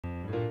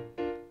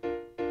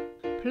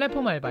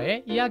플랫폼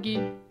알바의 이야기.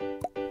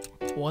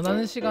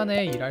 원하는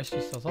시간에 일할 수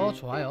있어서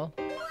좋아요.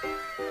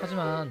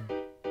 하지만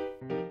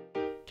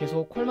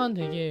계속 콜만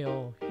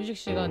대기해요. 휴식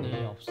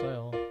시간이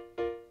없어요.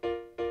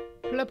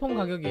 플랫폼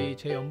가격이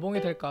제 연봉이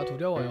될까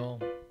두려워요.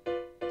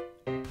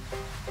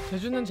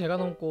 제주는 제가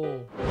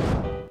넘고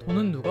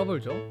돈은 누가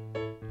벌죠?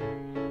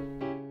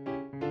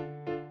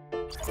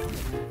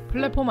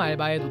 플랫폼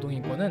알바의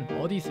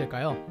노동인권은 어디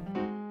있을까요?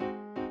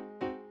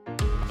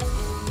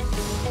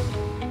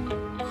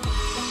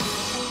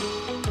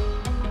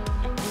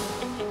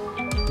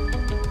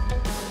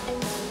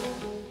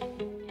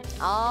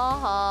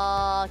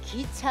 아하,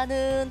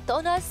 기차는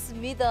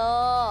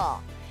떠났습니다.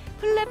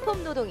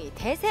 플랫폼 노동이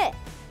대세!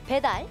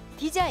 배달,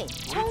 디자인,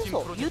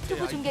 청소,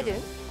 유튜브 중계 등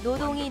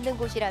노동이 있는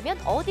곳이라면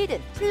어디든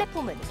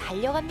플랫폼은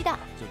달려갑니다.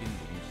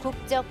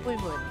 국적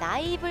불문,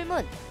 나이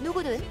불문,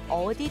 누구든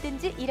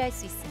어디든지 일할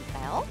수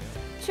있으니까요.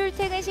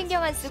 출퇴근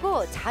신경 안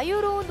쓰고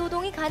자유로운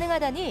노동이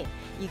가능하다니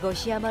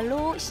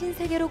이것이야말로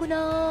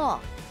신세계로구나.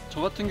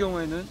 저 같은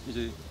경우에는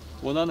이제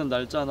원하는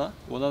날짜나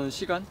원하는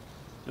시간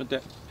이런 때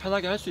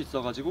편하게 할 수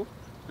있어가지고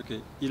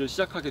이렇게 일을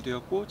시작하게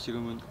되었고,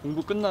 지금은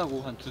공부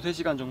끝나고 한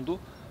 2-3시간 정도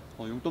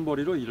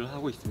용돈벌이로 일을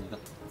하고 있습니다.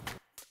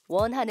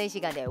 원하는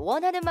시간에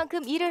원하는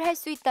만큼 일을 할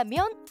수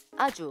있다면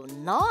아주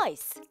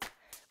나이스!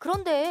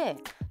 그런데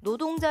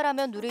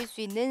노동자라면 누릴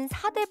수 있는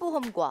 4대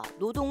보험과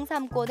노동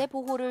 3권의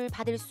보호를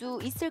받을 수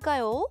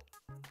있을까요?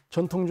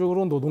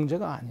 전통적으로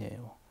노동자가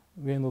아니에요.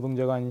 왜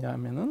노동자가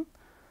아니냐면은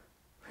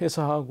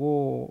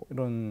회사하고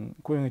이런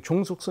고용의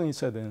종속성이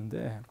있어야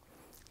되는데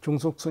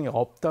종속성이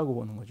없다고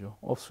보는 거죠.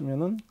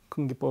 없으면은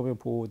근기법의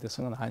보호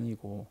대상은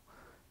아니고,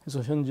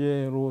 그래서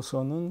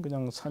현재로서는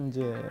그냥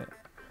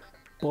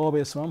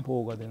산재법에서만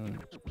보호가 되는.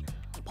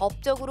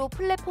 법적으로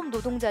플랫폼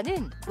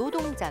노동자는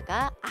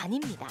노동자가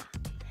아닙니다.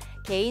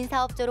 개인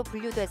사업자로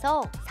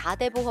분류돼서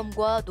 4대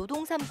보험과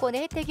노동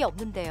 3권의 혜택이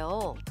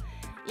없는데요.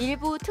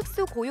 일부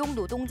특수 고용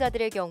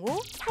노동자들의 경우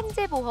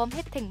산재보험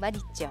혜택만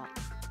있죠.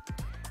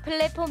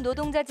 플랫폼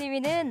노동자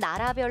지위는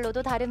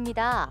나라별로도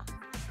다릅니다.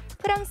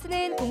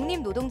 프랑스는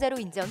독립노동자로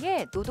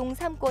인정해 노동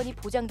 3권이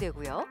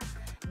보장되고요.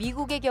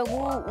 미국의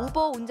경우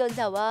우버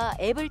운전사와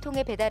앱을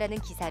통해 배달하는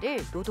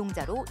기사를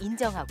노동자로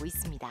인정하고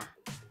있습니다.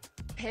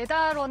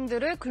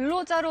 배달원들을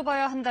근로자로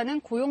봐야 한다는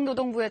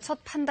고용노동부의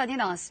첫 판단이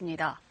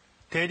나왔습니다.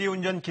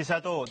 대리운전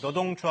기사도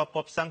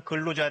노동조합법상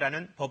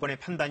근로자라는 법원의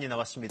판단이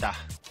나왔습니다.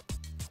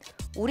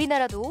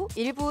 우리나라도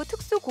일부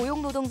특수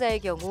고용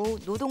노동자의 경우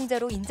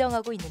노동자로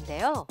인정하고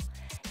있는데요.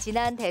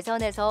 지난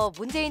대선에서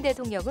문재인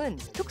대통령은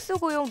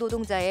특수고용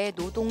노동자의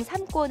노동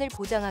 3권을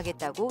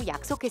보장하겠다고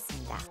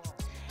약속했습니다.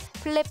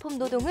 플랫폼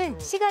노동은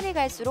시간이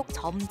갈수록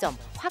점점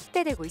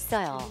확대되고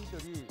있어요.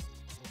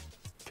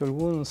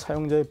 결국은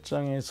사용자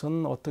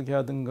입장에서는 어떻게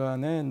하든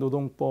간에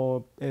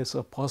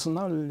노동법에서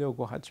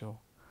벗어나려고 하죠.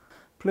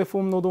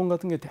 플랫폼 노동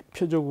같은 게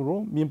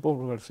대표적으로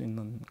민법으로 갈 수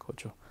있는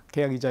거죠.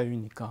 계약이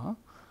자유니까.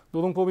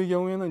 노동법의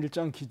경우에는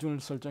일정 기준을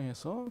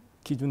설정해서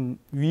기준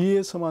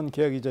위에서만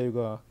계약이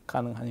자유가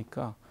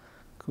가능하니까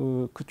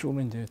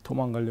그쪽으로 이제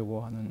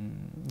도망가려고 하는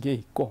게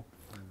있고,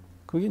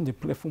 그게 이제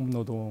플랫폼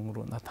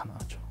노동으로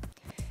나타나죠.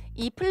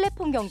 이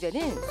플랫폼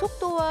경제는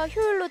속도와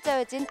효율로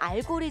짜여진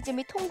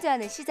알고리즘이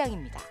통제하는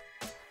시장입니다.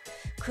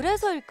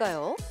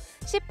 그래서일까요?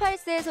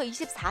 18세에서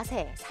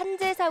 24세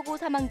산재사고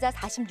사망자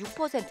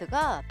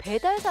 46%가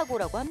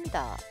배달사고라고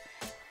합니다.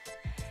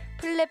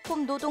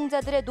 플랫폼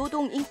노동자들의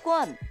노동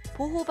인권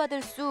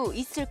보호받을 수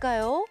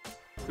있을까요?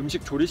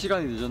 음식 조리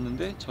시간이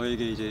늦었는데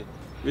저에게 이제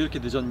왜 이렇게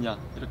늦었냐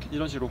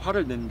이런 식으로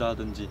화를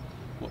낸다든지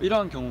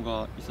이러한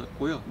경우가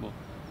있었고요.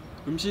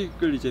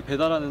 음식을 이제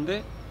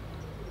배달하는데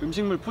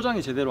음식물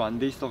포장이 제대로 안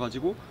돼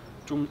있어가지고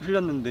좀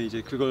흘렸는데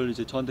이제 그걸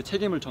이제 저한테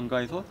책임을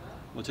전가해서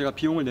제가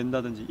비용을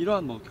낸다든지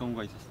이러한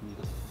경우가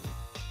있었습니다.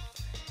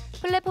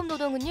 플랫폼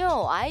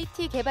노동은요,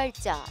 IT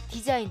개발자,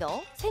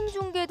 디자이너,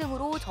 생중계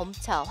등으로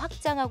점차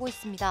확장하고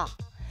있습니다.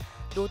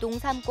 노동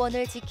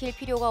 3권을 지킬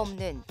필요가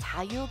없는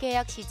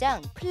자유계약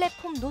시장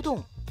플랫폼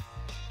노동.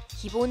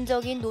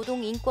 기본적인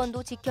노동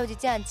인권도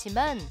지켜지지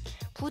않지만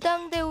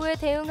부당 대우에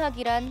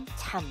대응하기란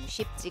참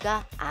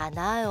쉽지가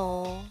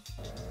않아요.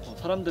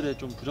 사람들의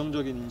좀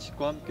부정적인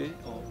인식과 함께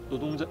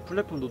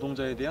플랫폼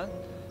노동자에 대한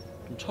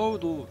좀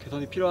처우도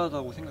개선이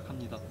필요하다고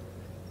생각합니다.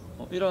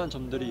 이러한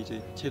점들이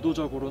이제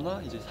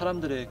제도적으로나 이제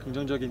사람들의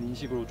긍정적인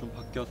인식으로 좀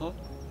바뀌어서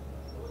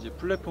이제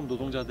플랫폼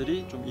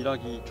노동자들이 좀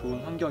일하기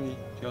좋은 환경이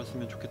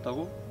되었으면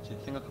좋겠다고 이제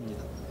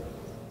생각합니다.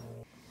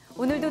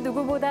 오늘도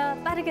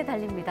누구보다 빠르게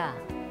달립니다.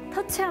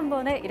 터치 한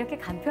번에 이렇게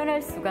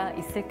간편할 수가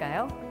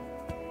있을까요?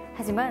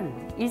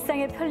 하지만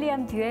일상의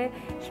편리함 뒤에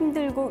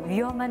힘들고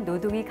위험한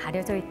노동이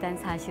가려져 있다는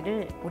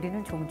사실을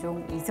우리는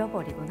종종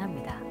잊어버리곤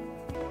합니다.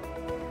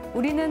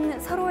 우리는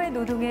서로의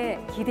노동에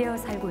기대어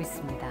살고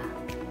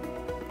있습니다.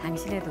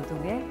 당신의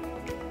노동에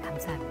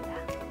감사합니다.